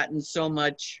never gotten so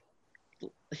much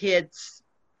hits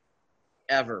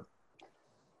ever.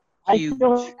 I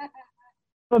still have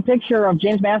a picture of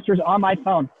James Masters on my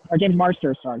phone, or James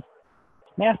Marsters, sorry.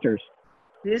 Masters.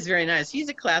 He is very nice. He's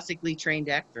a classically trained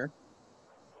actor.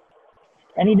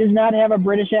 And he does not have a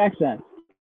British accent.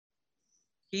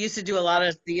 He used to do a lot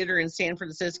of theater in San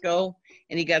Francisco,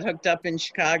 and he got hooked up in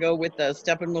Chicago with the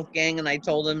Steppenwolf gang, and I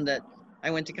told him that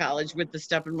I went to college with the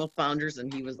Steppenwolf founders,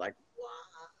 and he was like, what?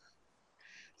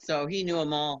 So he knew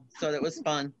them all, so that was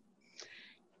fun.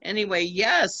 Anyway,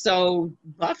 yeah, so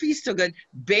Buffy's still good.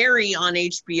 Barry on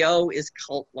HBO is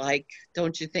cult-like,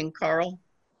 don't you think, Carl?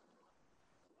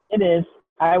 It is.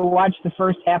 I watched the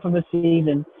first half of the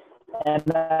season,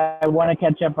 and I want to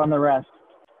catch up on the rest.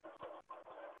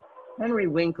 Henry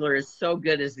Winkler is so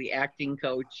good as the acting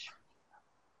coach.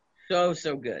 So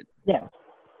good. Yeah.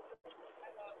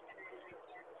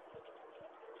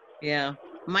 Yeah.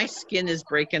 My skin is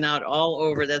breaking out all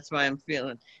over. That's why I'm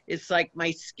feeling. It's like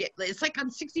my skin, it's like I'm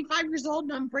 65 years old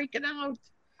and I'm breaking out.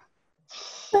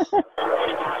 Probably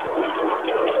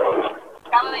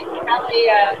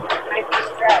might be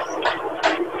stressed.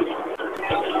 You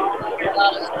know, hear a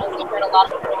lot of schools, I've heard a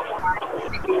lot of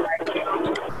people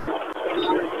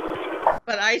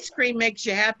But ice cream makes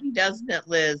you happy, doesn't it,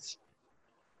 Liz?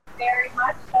 very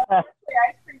much so. Ice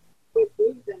cream with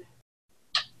booze in it.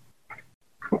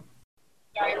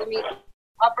 Sorry,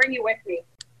 I'll bring you with me.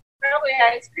 Probably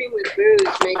ice cream with booze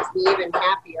makes me even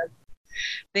happier.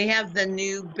 They have the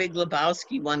new Big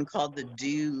Lebowski one called The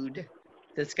Dude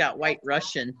that's got White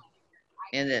Russian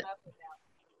in it.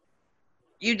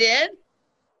 You did?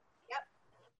 Yep.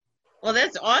 Well,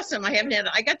 that's awesome. I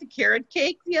got the carrot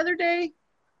cake the other day.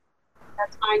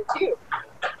 That's mine too.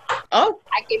 Oh.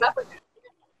 I came up with it.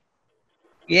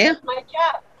 Yeah. That's my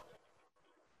job.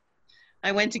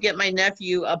 I went to get my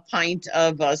nephew a pint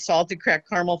of salted cracked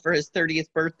caramel for his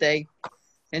 30th birthday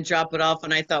and drop it off.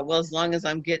 And I thought, well, as long as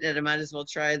I'm getting it, I might as well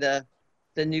try the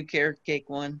new carrot cake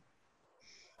one.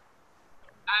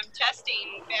 I'm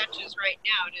testing batches right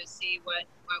now to see what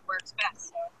works best.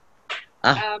 So,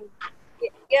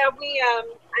 yeah,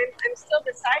 I'm still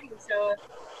deciding. So,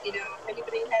 if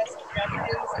anybody has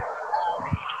suggestions,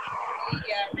 we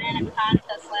ran a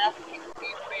contest last week. We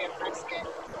gave away a brisket.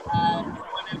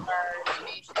 One of our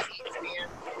Tenacious Eats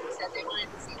fans said they wanted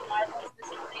to see Marvelous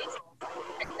Mrs. Maisel. So we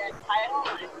picked that title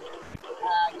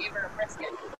and gave her a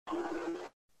brisket.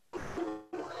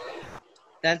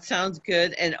 That sounds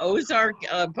good. And Ozark,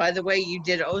 by the way, you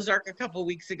did Ozark a couple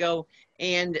weeks ago,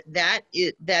 and that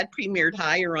premiered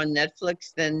higher on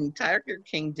Netflix than Tiger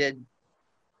King did.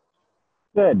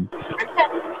 Good. I'm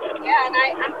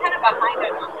kind of behind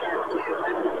on Ozark too.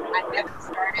 I haven't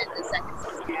started the second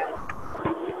season yet.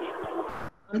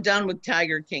 I'm done with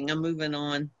Tiger King. I'm moving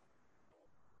on.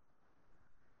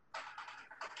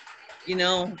 We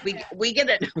get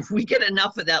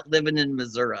enough of that living in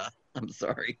Missouri. I'm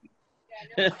sorry.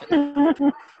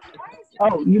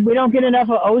 Oh, we don't get enough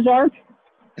of Ozark?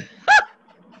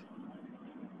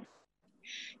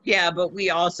 Yeah, but we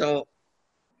also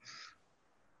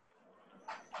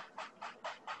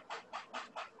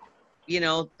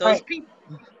those right. People.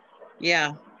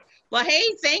 Yeah. Well, hey,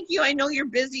 thank you. I know you're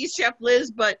busy, Chef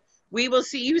Liz, but we will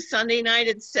see you Sunday night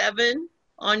at 7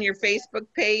 on your Facebook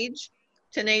page,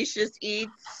 Tenacious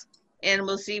Eats, and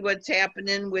we'll see what's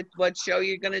happening with what show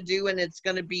you're going to do, and it's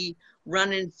going to be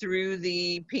running through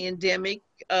the pandemic,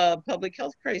 public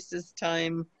health crisis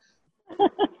time.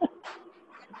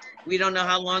 We don't know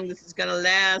how long this is going to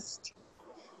last,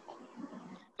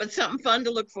 but something fun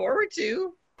to look forward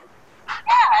to.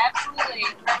 Yeah, absolutely.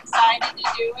 We're excited to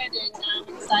do it, and I'm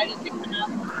excited to come out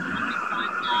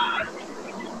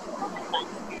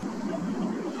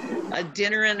with a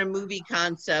dinner and a movie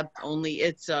concept, only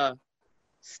it's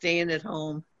staying at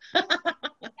home. That's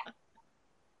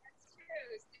true.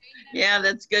 Yeah,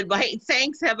 that's good. Well, hey,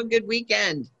 thanks. Have a good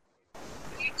weekend.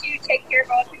 You too. Take care,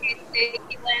 both of you.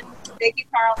 Thank you, Lynn. Thank you,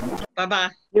 Carl.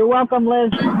 Bye-bye. You're welcome,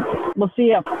 Liz. We'll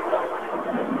see you.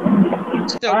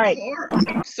 So, All right.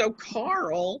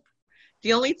 Carl,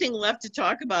 the only thing left to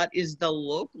talk about is the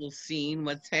local scene,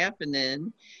 what's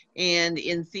happening. And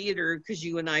in theater, because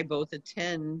you and I both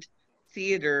attend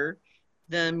theater,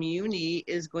 the Muni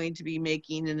is going to be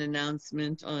making an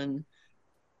announcement on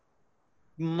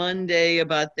Monday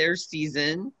about their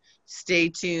season. Stay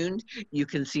tuned. You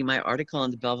can see my article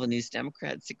on the Belleville News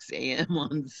Democrat, 6 a.m.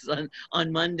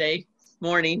 on Monday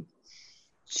morning.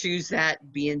 Choose that,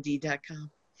 bnd.com.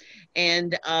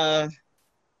 And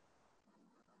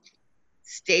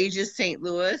Stages St.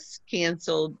 Louis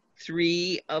canceled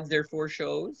 3 of their 4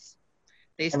 shows.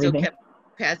 They still kept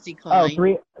Patsy Cline. Oh,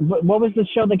 3. What was the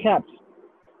show they kept?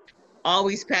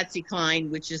 Always Patsy Cline,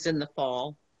 which is in the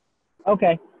fall.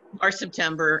 Okay. Or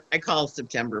September. I call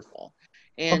September fall.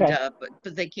 And okay.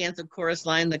 But they canceled Chorus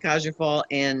Line, The Kaja Fall,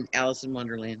 and Alice in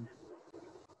Wonderland.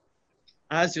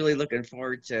 I was really looking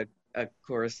forward to a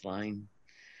Chorus Line.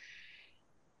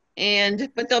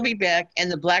 But they'll be back.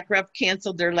 And the Black Rep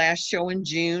canceled their last show in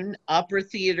June. Opera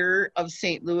Theater of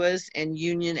St. Louis and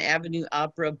Union Avenue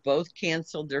Opera both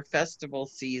canceled their festival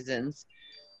seasons.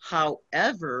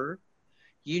 However,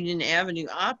 Union Avenue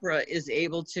Opera is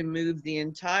able to move the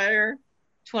entire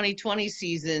 2020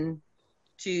 season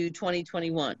to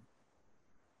 2021.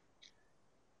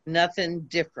 Nothing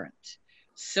different.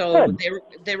 So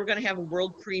they were going to have a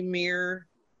world premiere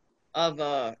of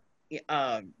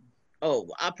Opera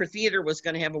Theater was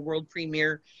going to have a world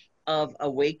premiere of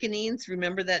Awakenings.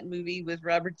 Remember that movie with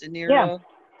Robert De Niro?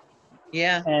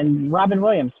 Yeah. And Robin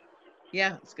Williams.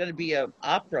 Yeah, it's going to be an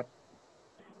opera.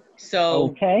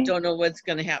 So don't know what's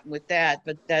going to happen with that,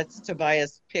 but that's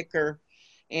Tobias Picker,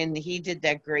 and he did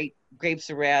that great Grapes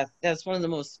of Wrath. That's one of the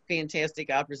most fantastic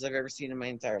operas I've ever seen in my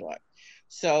entire life.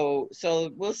 So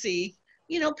we'll see.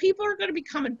 You know, people are going to be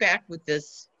coming back with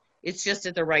this. It's just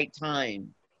at the right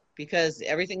time, because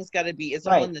everything's got to be, it's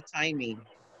all in the timing.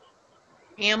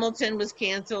 Hamilton was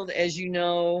canceled, as you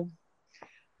know.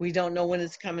 We don't know when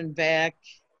it's coming back.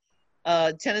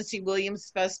 Tennessee Williams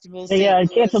Festival. They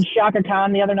canceled Shaka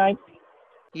Khan the other night.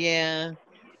 Yeah.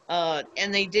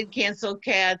 And they did cancel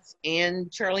Cats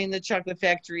and Charlie and the Chocolate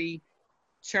Factory.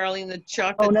 Charlie and the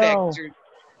Chocolate Factory.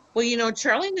 Well, you know,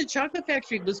 Charlie and the Chocolate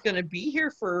Factory was going to be here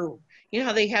for, you know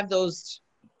how they have those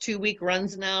 2-week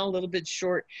runs now, a little bit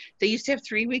short. They used to have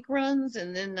 3-week runs,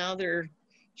 and then now they're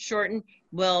shortened.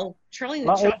 Well, Charlie and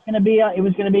the Chocolate. It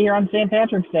was going to be here on St.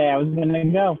 Patrick's Day. I was going to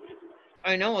go.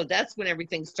 I know, that's when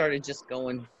everything started just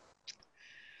going.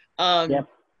 Yep.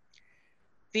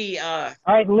 All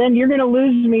right, Lynn, you're going to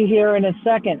lose me here in a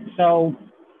second, so.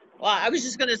 Well, I was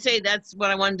just going to say, that's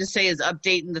what I wanted to say, is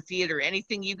updating the theater.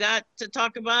 Anything you got to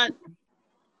talk about?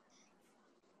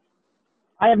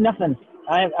 I have nothing.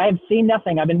 I have seen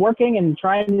nothing. I've been working and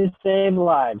trying to save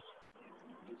lives.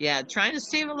 Yeah, trying to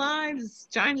stay alive is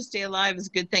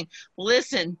a good thing.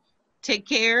 Listen, take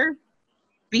care.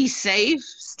 Be safe,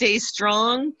 stay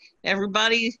strong.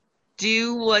 Everybody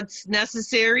do what's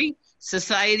necessary.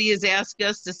 Society has asked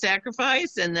us to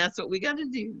sacrifice, and that's what we got to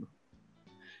do.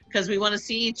 Because we want to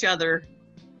see each other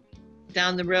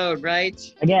down the road, right?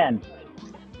 Again.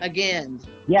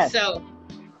 Yes. So,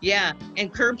 yeah.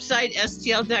 And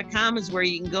curbsidestl.com is where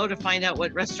you can go to find out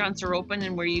what restaurants are open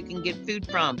and where you can get food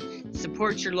from.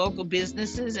 Support your local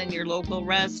businesses and your local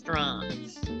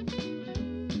restaurants.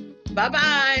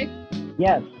 Bye-bye.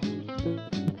 Yes.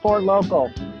 Support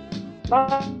local.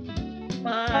 Bye.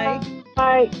 Bye.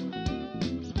 Bye.